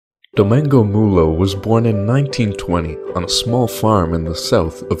Domenico Mullo was born in 1920 on a small farm in the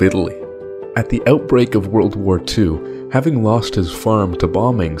south of Italy. At the outbreak of World War II, having lost his farm to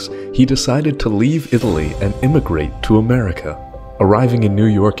bombings, he decided to leave Italy and immigrate to America. Arriving in New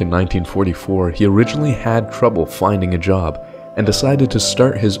York in 1944, he originally had trouble finding a job and decided to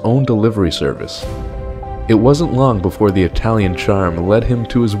start his own delivery service. It wasn't long before the Italian charm led him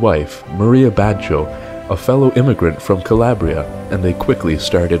to his wife, Maria Baggio, a fellow immigrant from Calabria, and they quickly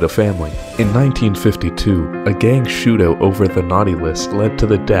started a family. In 1952, a gang shootout over the naughty list led to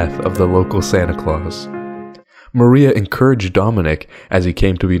the death of the local Santa Claus. Maria encouraged Dominic, as he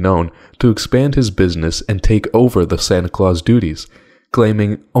came to be known, to expand his business and take over the Santa Claus duties,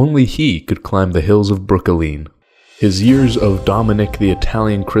 claiming only he could climb the hills of Brooklyn. His years of Dominic the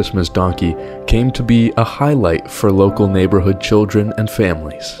Italian Christmas Donkey came to be a highlight for local neighborhood children and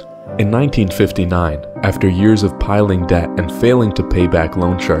families. In 1959, after years of piling debt and failing to pay back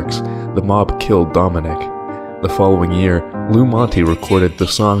loan sharks, the mob killed Dominic. The following year, Lou Monte recorded the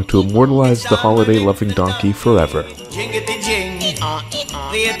song to immortalize the holiday-loving donkey forever. The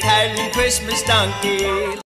Italian Christmas donkey.